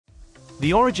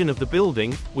The origin of the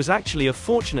building was actually a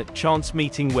fortunate chance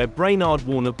meeting where Brainard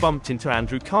Warner bumped into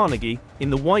Andrew Carnegie in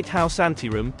the White House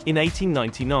anteroom in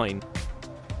 1899.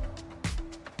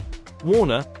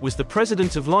 Warner was the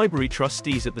president of library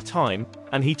trustees at the time,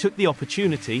 and he took the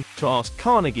opportunity to ask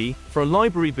Carnegie for a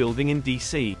library building in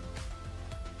D.C.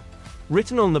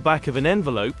 Written on the back of an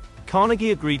envelope, Carnegie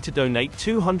agreed to donate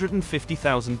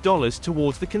 $250,000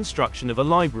 towards the construction of a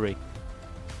library.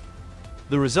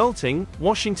 The resulting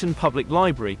Washington Public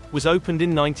Library was opened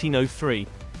in 1903.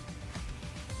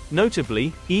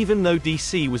 Notably, even though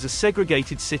D.C. was a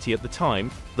segregated city at the time,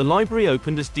 the library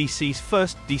opened as D.C.'s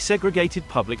first desegregated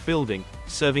public building,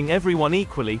 serving everyone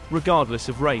equally, regardless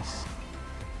of race.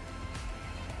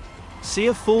 See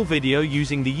a full video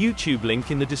using the YouTube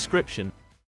link in the description.